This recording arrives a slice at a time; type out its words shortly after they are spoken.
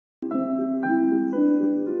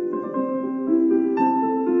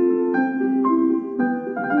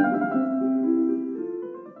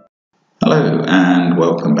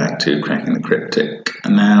welcome back to Cracking the Cryptic.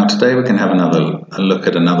 And now today we can have a look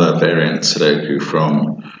at another variant Sudoku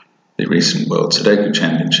from the recent World Sudoku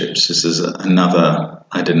Championships. This is another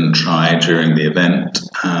I didn't try during the event.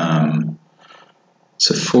 It's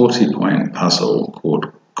a 40-point puzzle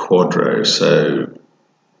called Quadro. So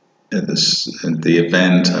at the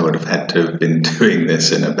event I would have had to have been doing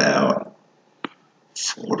this in about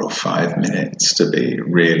 4 or 5 minutes to be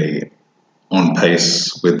really on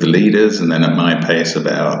pace with the leaders, and then at my pace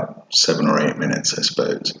about 7 or 8 minutes, I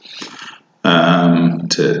suppose,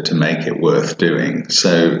 to make it worth doing.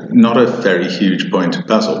 So not a very huge pointed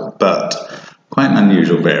puzzle, but quite an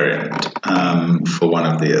unusual variant for one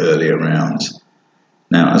of the earlier rounds.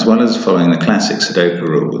 Now, as well as following the classic Sudoku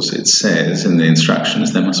rules, it says in the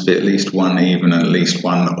instructions there must be at least one even and at least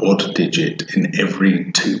one odd digit in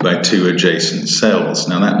every 2x2 adjacent cells.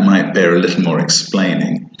 Now that might bear a little more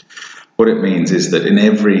explaining. What it means is that in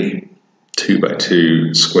every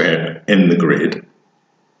 2x2 square in the grid,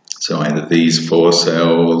 so either these 4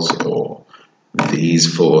 cells or these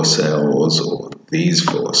 4 cells or these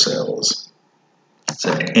 4 cells,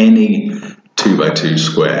 so any 2x2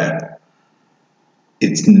 square,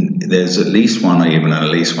 there's at least one even and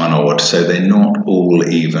at least one odd, so they're not all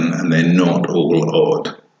even and they're not all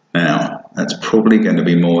odd. Now, that's probably going to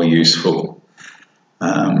be more useful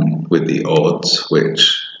with the odds,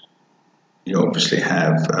 which you obviously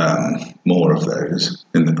have more of those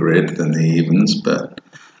in the grid than the evens, but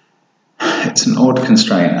it's an odd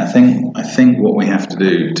constraint. I think what we have to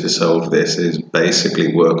do to solve this is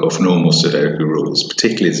basically work off normal Sudoku rules,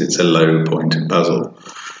 particularly as it's a low pointed puzzle,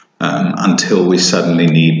 until we suddenly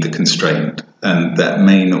need the constraint. And that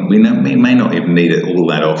we may not even need it all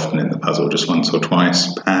that often in the puzzle, just once or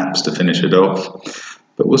twice perhaps to finish it off,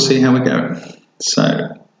 but we'll see how we go.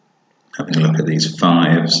 So having a look at these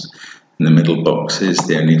 5s. In the middle boxes,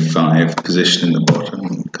 the only 5 position in the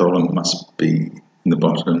bottom column must be in the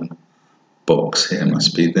bottom box here,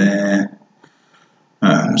 must be there.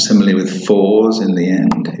 Similarly with 4s in the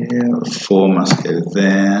end here, a 4 must go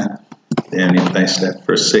there. The only place left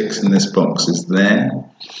for a 6 in this box is there.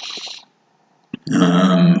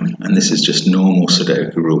 And this is just normal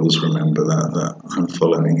Sudoku rules, remember that I'm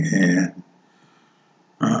following here.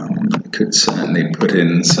 I could certainly put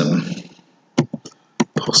in some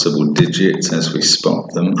possible digits as we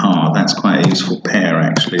spot them. That's quite a useful pair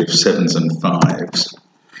actually of 7s and 5s.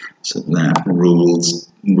 So that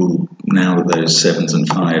now that those 7s and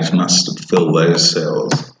 5s must fill those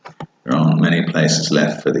cells. There aren't many places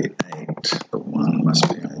left for the 8, but 1 must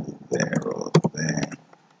be either there or there.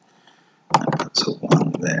 That puts a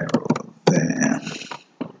 1 there or there.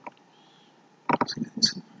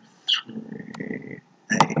 3,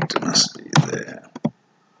 8 must be there.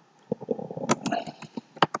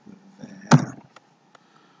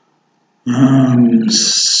 There's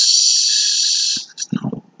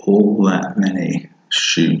not all that many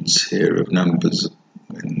shoots here of numbers.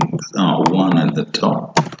 1 at the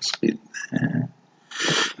top must be there.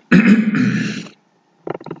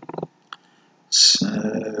 So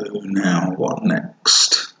now what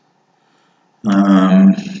next?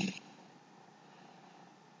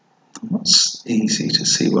 It's easy to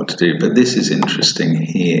see what to do, but this is interesting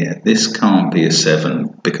here. This can't be a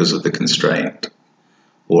 7 because of the constraint.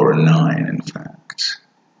 Or a 9, in fact,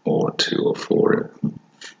 or 2 or 4.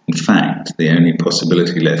 In fact, the only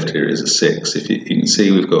possibility left here is a 6. If you can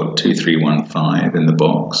see, we've got 2, 3, 1, 5 in the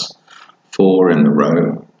box, 4 in the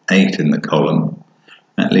row, 8 in the column.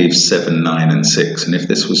 That leaves 7, 9, and 6. And if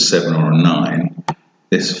this was 7 or a 9,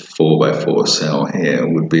 this 4x4 cell here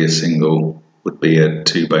would be a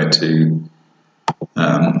 2x2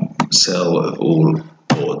 cell of all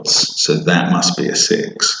odds, so that must be a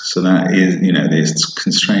 6. So that is, this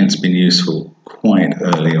constraint's been useful quite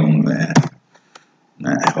early on there. And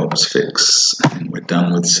that helps fix. I think we're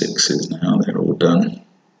done with 6s now, they're all done.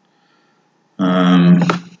 And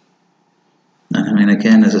I mean,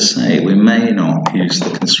 again, as I say, we may not use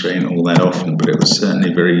the constraint all that often, but it was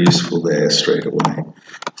certainly very useful there straight away.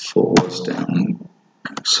 4's down.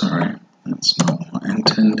 Sorry, that's not what I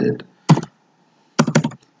intended.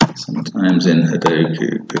 Sometimes in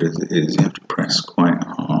Sudoku, good as it is, you have to press quite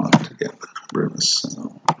hard to get the number of a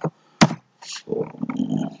cell. 4,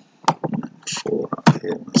 and then 4 up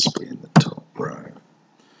here must be in the top row.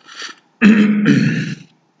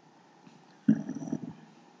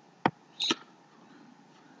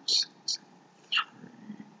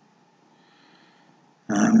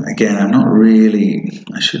 Again,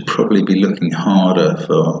 I should probably be looking harder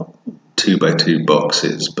for 2x2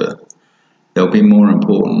 boxes, but they'll be more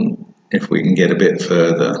important if we can get a bit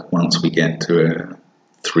further once we get to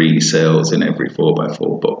 3 cells in every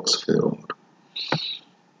 4x4 box filled.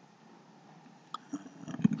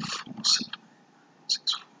 7,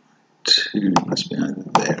 6, 4, 2 must be either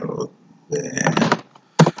there or there.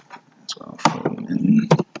 As well, fold them in.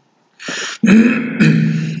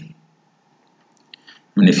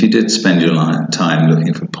 I mean, if you did spend your time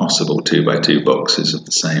looking for possible 2x2 boxes of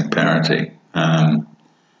the same parity,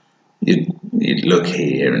 you'd look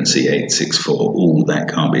here and see 8, 6, 4. Oh, that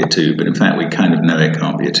can't be a 2. But in fact, we kind of know it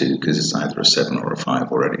can't be a 2 because it's either a 7 or a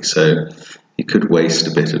 5 already. So you could waste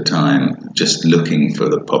a bit of time just looking for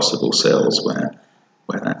the possible cells where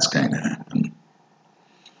that's going to happen.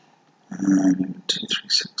 2, 3,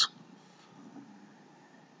 6, 1.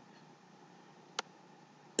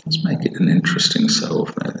 Let's make it an interesting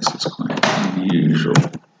solve there. This is quite an unusual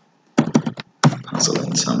puzzle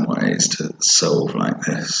in some ways to solve like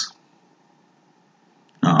this.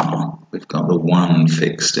 We've got the 1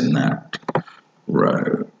 fixed in that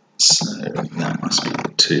row, so that must be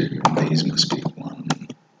the 2. These must be 1,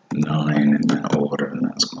 9 in that order, and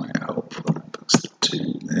that's quite helpful. That puts the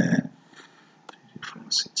 2 there. 2, 4,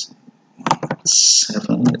 6, 8, 1,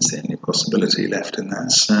 7. It's the only possibility left in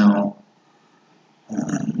that cell.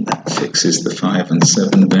 And that fixes the 5 and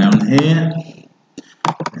 7 down here.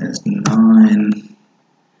 There's 9.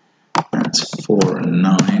 That's 4 and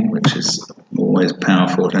 9, which is always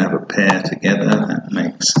powerful to have a pair together. That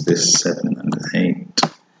makes this 7 and 8.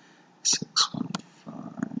 6, 1, 5.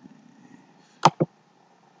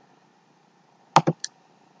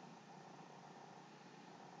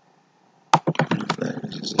 One of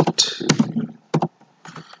those is a 2.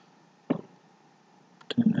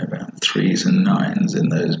 Don't know about 3s and 9s in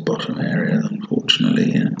those bottom areas,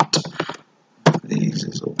 unfortunately, yet. These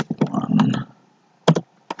is all 1.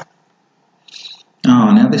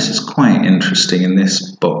 Now this is quite interesting in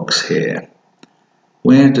this box here.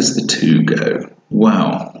 Where does the 2 go?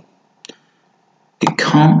 Well, it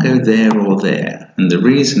can't go there or there, and the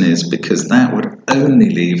reason is because that would only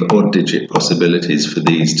leave odd digit possibilities for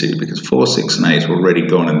these two, because 4, 6 and 8 are already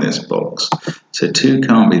gone in this box. So 2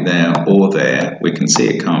 can't be there or there. We can see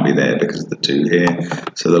it can't be there because of the 2 here,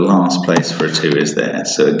 so the last place for a 2 is there.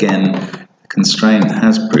 So again, the constraint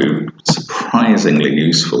has proved surprisingly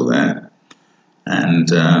useful there. And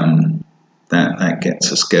that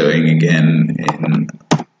gets us going again in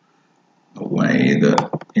a way that,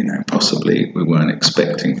 possibly we weren't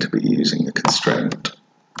expecting to be using the constraint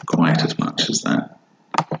quite as much as that.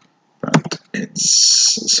 But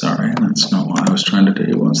sorry, that's not what I was trying to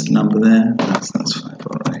do. What's the number there? That's 5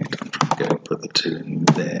 or 8. I'm trying to put the 2 in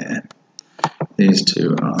there. These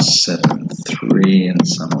two are 7, 3 in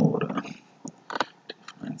some order.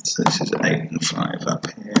 So this is 8 and 5 up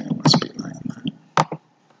here. It must be like that.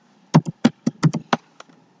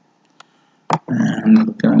 And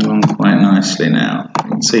we're going along quite nicely now. You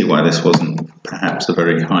can see why this wasn't perhaps a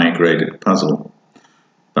very high-graded puzzle,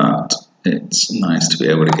 but it's nice to be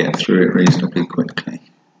able to get through it reasonably quickly.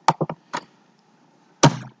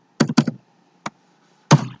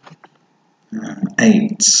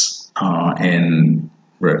 Eights are in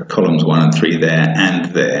columns 1 and 3 there and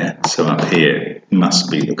there, so up here must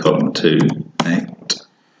be the column 2, 8.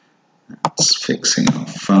 That's fixing our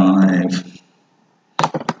 5.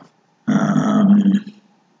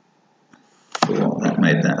 4, that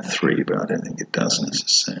made that 3, but I don't think it does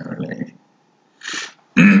necessarily.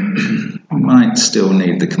 Might still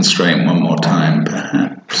need the constraint one more time,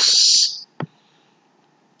 perhaps.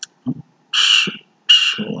 Not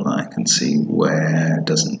sure that I can see where it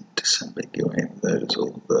doesn't disambiguate those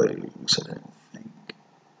or those, I don't think.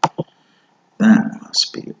 That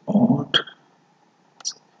must be odd.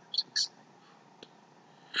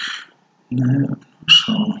 No, I'm not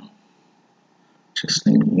sure. Just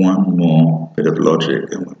need one more bit of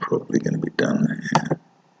logic and we're probably going to be done here.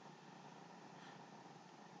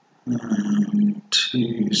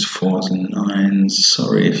 2s, 4s and 9s.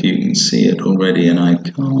 Sorry if you can see it already and I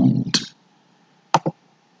can't.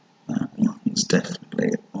 That one's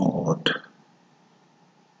definitely odd.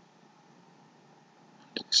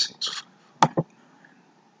 2, 6, 5, 5, 9.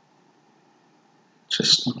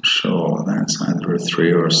 Just not sure. That's either a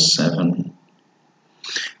 3 or a 7.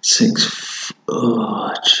 6.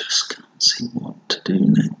 I just can't see what to do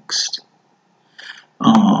next.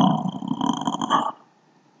 No,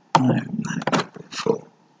 that could be 4.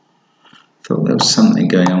 Thought there was something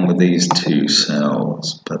going on with these 2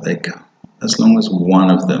 cells, but they can't. As long as one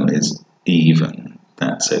of them is even,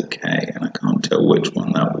 that's okay, and I can't tell which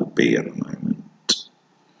one that will be at the moment.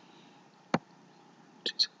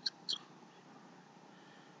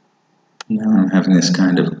 Now I'm having this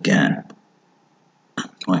kind of gap. I'm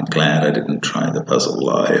quite glad I didn't try the puzzle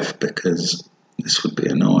live, because this would be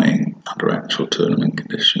annoying under actual tournament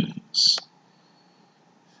conditions.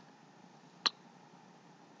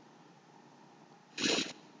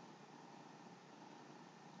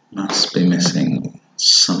 must be missing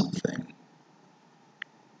something.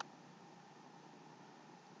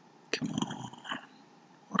 Come on,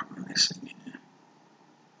 what am I missing here?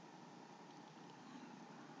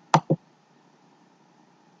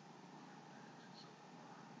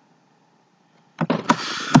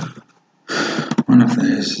 One of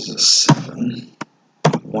those is a 7.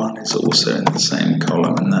 1 is also in the same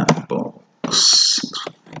column in that box. 6,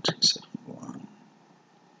 5, 2, 7, 1.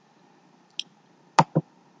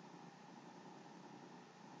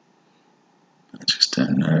 I just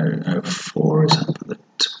don't know. 4 is up at the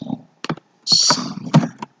top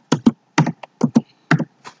somewhere.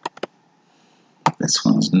 This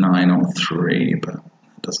one's 9 or 3, but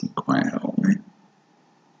that doesn't quite help me.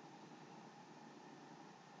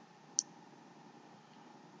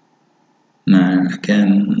 Now,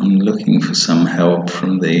 again, I'm looking for some help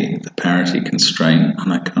from the parity constraint,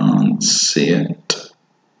 and I can't see it.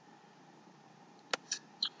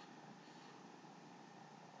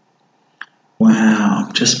 Wow,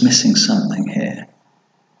 I'm just missing something here.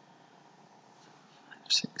 5,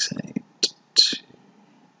 6, 8, 2.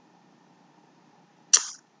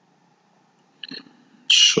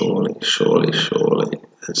 Surely,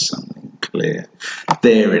 there's something clear.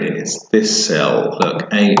 There it is, this cell, look,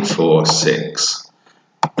 8, 4, 6.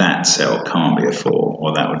 That cell can't be a 4,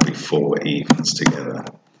 or that would be 4 evens together.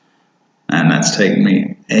 And that's taken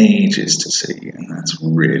me ages to see, and that's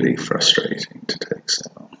really frustrating to take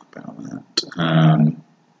cell about that.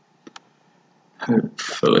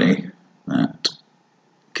 Hopefully that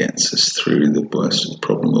gets us through the worst of the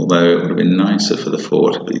problem, although it would have been nicer for the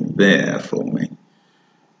 4 to be there for me.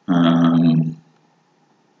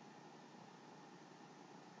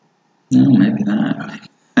 No, maybe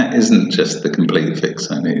that isn't just the complete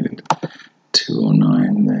fix I needed. 2 or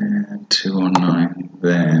 9 there, 2 or 9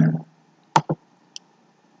 there.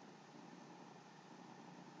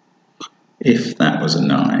 If that was a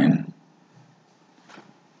 9,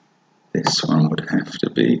 this one would have to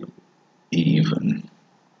be even.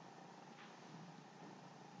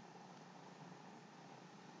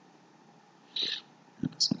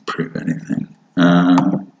 That doesn't prove anything.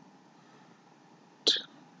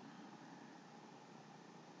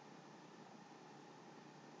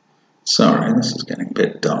 Sorry, this is getting a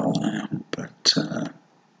bit dull now, but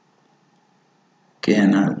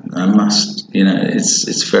again, I must,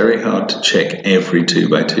 it's very hard to check every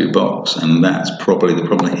 2x2 box, and that's probably the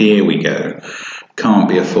problem. Here we go. Can't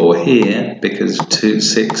be a 4 here because 2,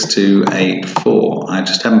 6, 2, 8, 4. I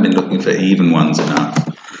just haven't been looking for even ones enough.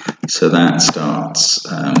 So that starts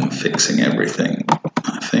fixing everything,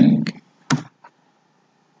 I think.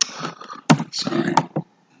 Sorry,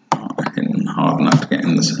 not hitting hard enough to get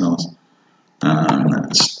in the cells.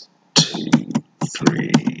 That's 2,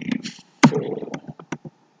 3, 4.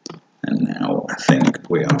 And now I think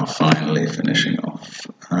we are finally finishing off.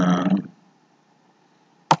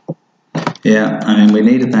 Yeah, I mean, we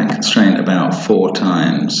needed that constraint about 4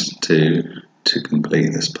 times to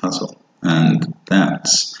complete this puzzle, and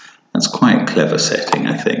that's quite clever setting,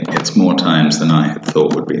 I think. It's more times than I had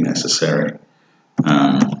thought would be necessary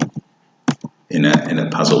in a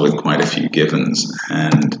puzzle with quite a few givens,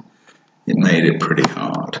 and it made it pretty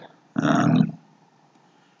hard.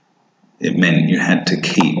 It meant you had to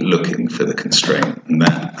keep looking for the constraint, and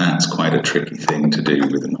that's quite a tricky thing to do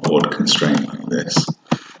with an odd constraint like this.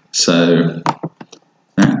 So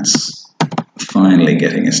that's finally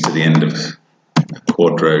getting us to the end of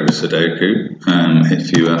Quadro Sudoku.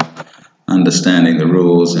 If you are understanding the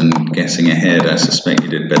rules and guessing ahead, I suspect you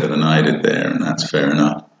did better than I did there, and that's fair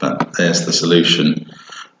enough. But there's the solution.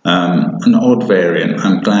 An odd variant.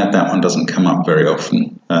 I'm glad that one doesn't come up very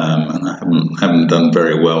often, and I haven't done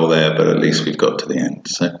very well there, but at least we've got to the end.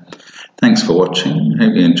 So thanks for watching.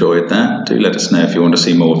 Hope you enjoyed that. Do let us know if you want to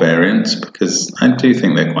see more variants, because I do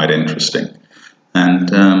think they're quite interesting. And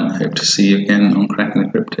hope to see you again on Cracking the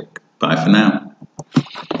Cryptic. Bye for now.